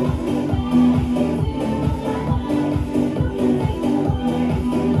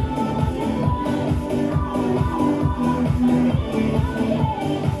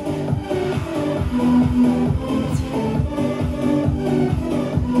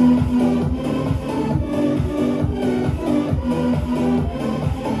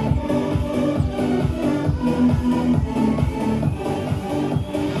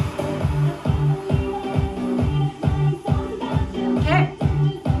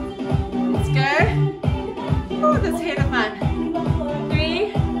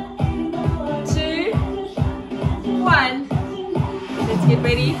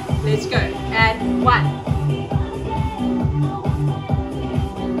 Ready? Let's go. And 1.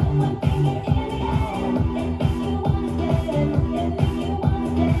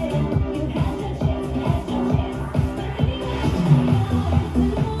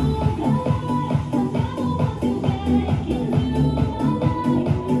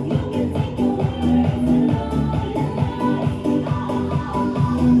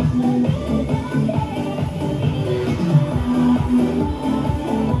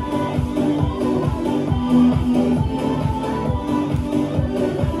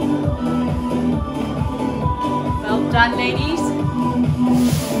 Done, ladies.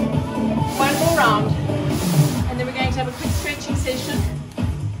 One more round, and then we're going to have a quick stretching session.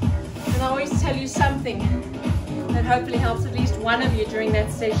 And I always tell you something that hopefully helps at least one of you during that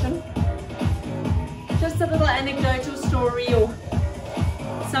session. Just a little anecdotal story or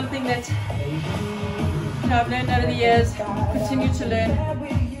something that I've learned over the years, continue to learn,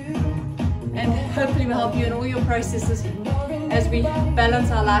 and hopefully will help you in all your processes as we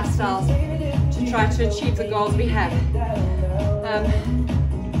balance our lifestyles to try to achieve the goals we have. Okay.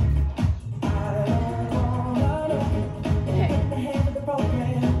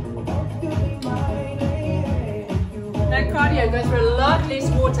 That cardio goes for a lot less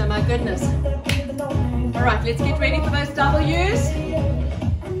water, my goodness. All right, let's get ready for those W's.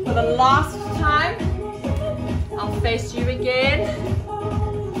 For the last time, I'll face you again.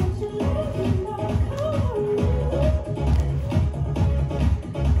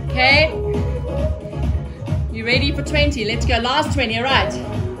 Okay. You ready for 20? Let's go. Last 20. All right.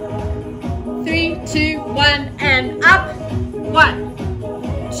 3, 2, 1, and up. 1,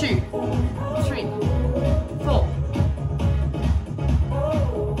 2, 3, 4.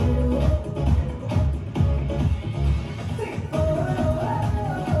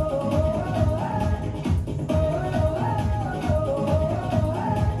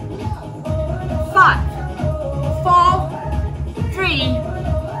 5, 4, 3,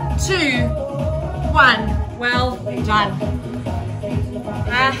 2, 1. Well done.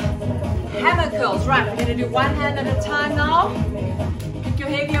 Hammer curls. Right, we're going to do one hand at a time now. Pick your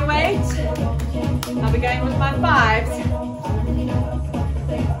heavier weight. I'll be going with my 5s.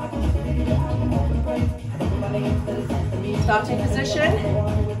 Starting position.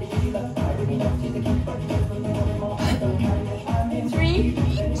 3,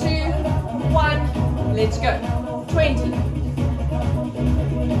 2, 1. Let's go. 20.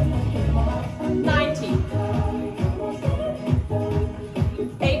 19.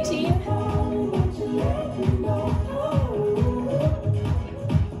 18.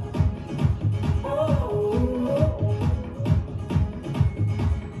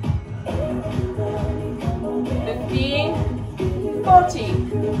 15. 14.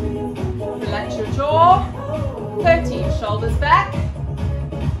 Relax your jaw. 13. Shoulders back.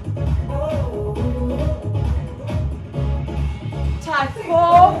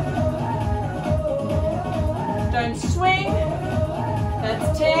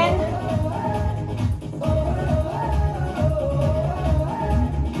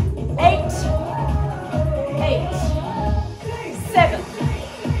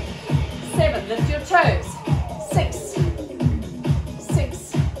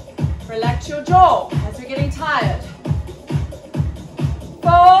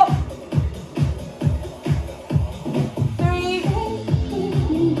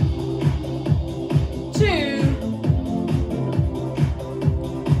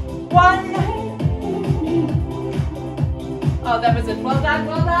 Well done,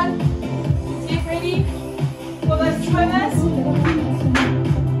 well done. Let's get ready for those swimmers.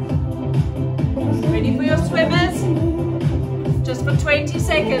 Ready for your swimmers? Just for 20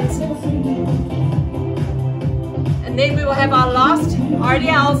 seconds. And then we will have our last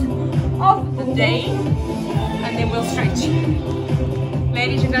RDLs of the day. And then we'll stretch.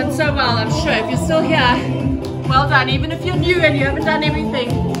 Ladies, you've done so well, I'm sure. If you're still here, well done. Even if you're new and you haven't done everything,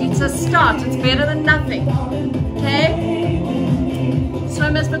 it's a start. It's better than nothing. Okay?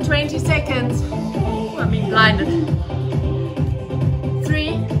 Swimmers for 20 seconds. Oh, I'm being blinded.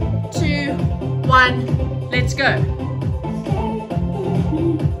 3, 2, 1. Let's go.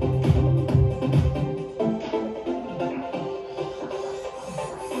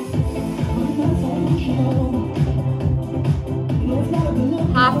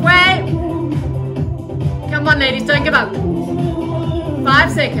 Halfway. Come on, ladies, don't give up.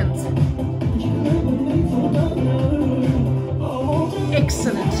 5 seconds.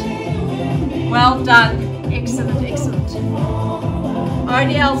 Excellent. Well done. Excellent, excellent.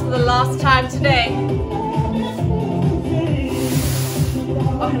 RDLs for the last time today.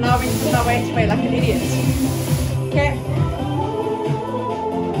 Oh, now we put our weight away like an idiot. Okay.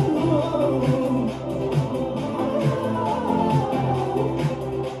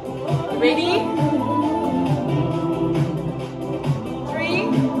 Ready? 3,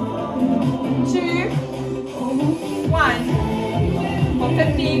 2, 1. For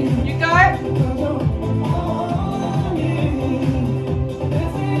 15, you go.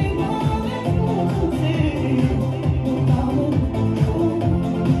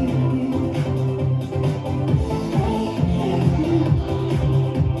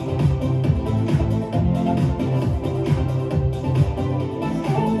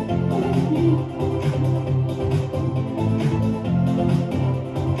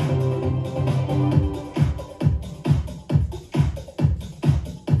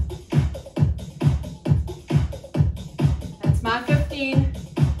 My 15.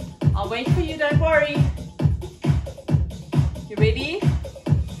 I'll wait for you, don't worry. You ready?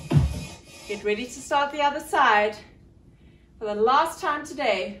 Get ready to start the other side for the last time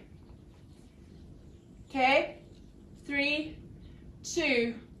today. Okay? 3,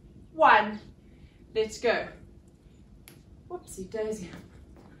 2, 1. Let's go. Whoopsie daisy.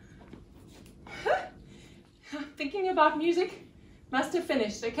 Thinking about music? Must have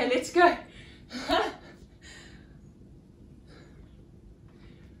finished. Okay, let's go.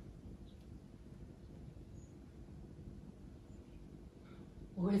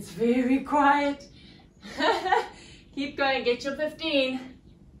 Oh, it's very quiet. Keep going, get your 15.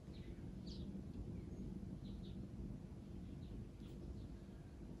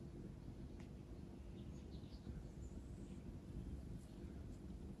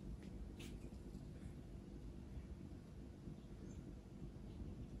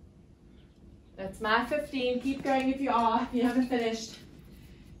 That's my 15. Keep going if you haven't finished.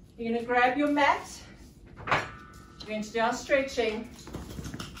 You're going to grab your mat. We're going to do our stretching.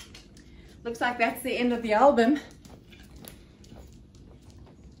 Looks like that's the end of the album.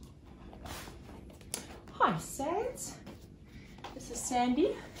 Hi, Sands. This is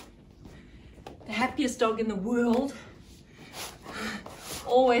Sandy, the happiest dog in the world.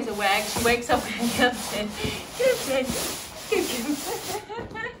 Always a wag. She wakes up and comes in.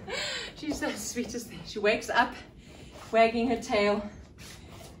 She's the sweetest thing. She wakes up wagging her tail.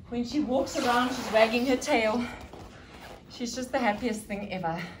 When she walks around, she's wagging her tail. She's just the happiest thing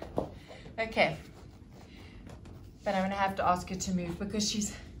ever. Okay, but I'm going to have to ask her to move because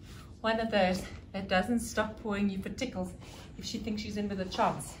she's one of those that doesn't stop pawing you for tickles if she thinks she's in with a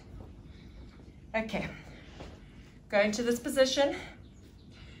chance. Okay, go into this position.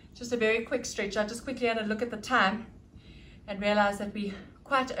 Just a very quick stretch. I just quickly had a look at the time and realized that we're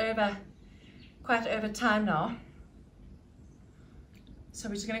quite over time now. So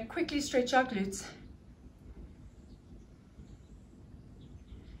we're just going to quickly stretch our glutes.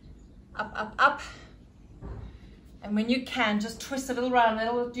 Up, up, up. And when you can, just twist a little round.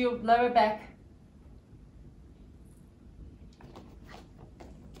 That'll do your lower back.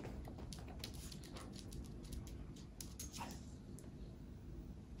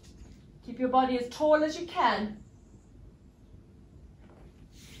 Keep your body as tall as you can.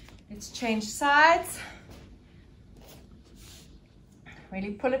 Let's change sides.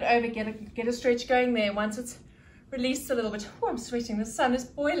 Really pull it over, get a stretch going there. Once it's released a little bit. Oh, I'm sweating. The sun is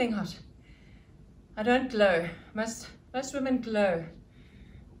boiling hot. I don't glow. Most women glow.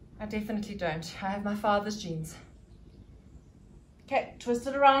 I definitely don't. I have my father's genes. Okay, twist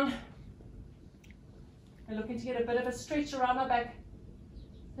it around. We're looking to get a bit of a stretch around our back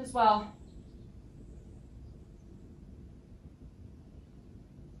as well.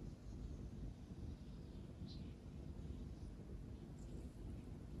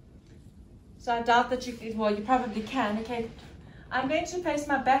 So I doubt that you can, well, you probably can. Okay, I'm going to face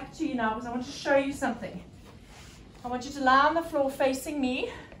my back to you now because I want to show you something. I want you to lie on the floor facing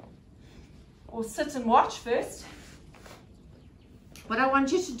me, or sit and watch first. What I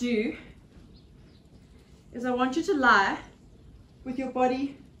want you to do is I want you to lie with your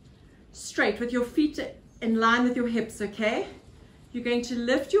body straight, with your feet in line with your hips, okay? You're going to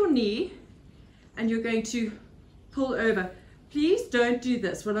lift your knee and you're going to pull over. Please don't do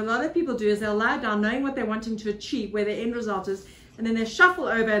this. What a lot of people do is they'll lie down knowing what they're wanting to achieve, where their end result is, and then they shuffle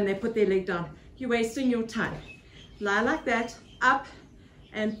over and they put their leg down. You're wasting your time. Lie like that, up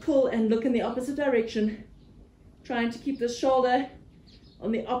and pull and look in the opposite direction, trying to keep the shoulder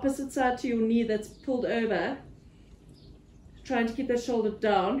on the opposite side to your knee that's pulled over, trying to keep that shoulder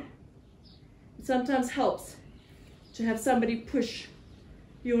down. It sometimes helps to have somebody push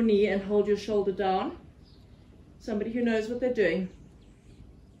your knee and hold your shoulder down, somebody who knows what they're doing,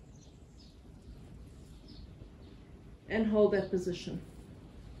 and hold that position.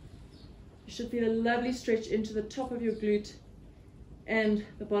 You should feel a lovely stretch into the top of your glute and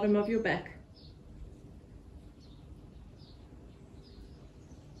the bottom of your back.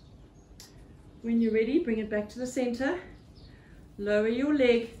 When you're ready, bring it back to the center. Lower your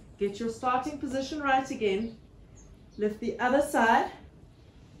leg, get your starting position right again. Lift the other side,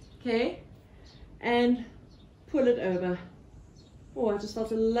 okay, and pull it over. Oh, I just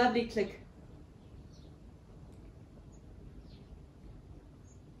felt a lovely click.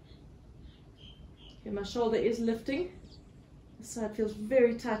 Okay, my shoulder is lifting. This side feels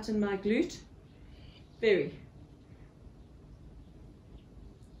very tight in my glute. Very.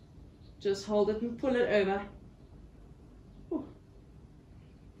 Just hold it and pull it over. Ooh.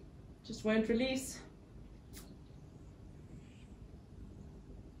 Just won't release.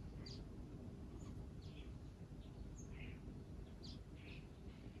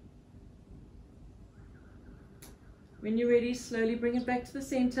 When you're ready, slowly bring it back to the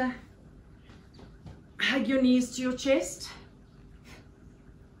center. Hug your knees to your chest.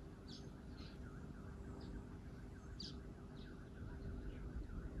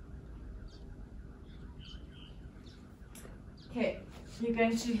 Okay, you're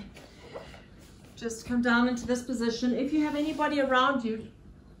going to just come down into this position. If you have anybody around you,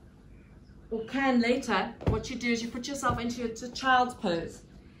 or can later, what you do is you put yourself into a child's pose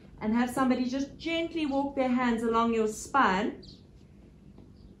and have somebody just gently walk their hands along your spine,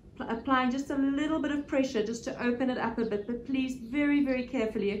 applying just a little bit of pressure just to open it up a bit, but please very, very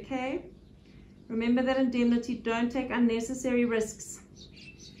carefully, okay? Remember that indemnity, don't take unnecessary risks.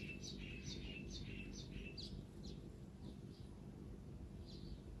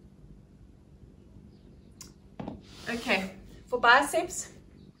 Okay, for biceps,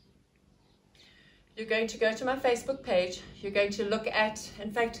 you're going to go to my Facebook page. You're going to look at,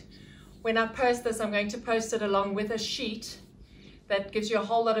 in fact, when I post this, I'm going to post it along with a sheet that gives you a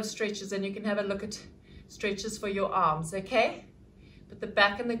whole lot of stretches, and you can have a look at stretches for your arms, okay? But the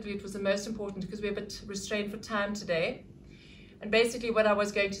back and the glute was the most important because we're a bit restrained for time today. And basically what I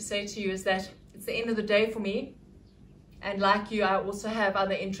was going to say to you is that it's the end of the day for me. And like you, I also have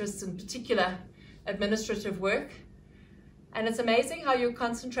other interests, in particular administrative work. And it's amazing how your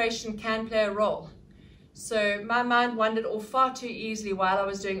concentration can play a role. So my mind wandered off far too easily while I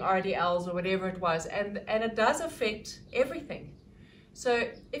was doing RDLs or whatever it was, and it does affect everything. So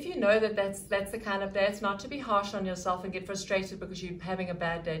if you know that that's the kind of day, it's not to be harsh on yourself and get frustrated because you're having a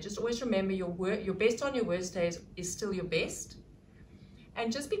bad day. Just always remember your best on your worst days is still your best.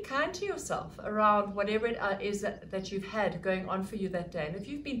 And just be kind to yourself around whatever it is that you've had going on for you that day. And if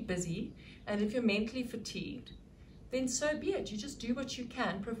you've been busy and if you're mentally fatigued, then so be it. You just do what you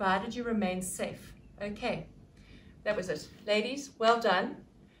can, provided you remain safe. Okay, that was it. Ladies, well done.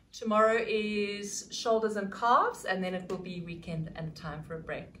 Tomorrow is shoulders and calves, and then it will be weekend and time for a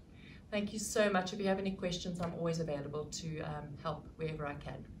break. Thank you so much. If you have any questions, I'm always available to help wherever I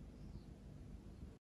can.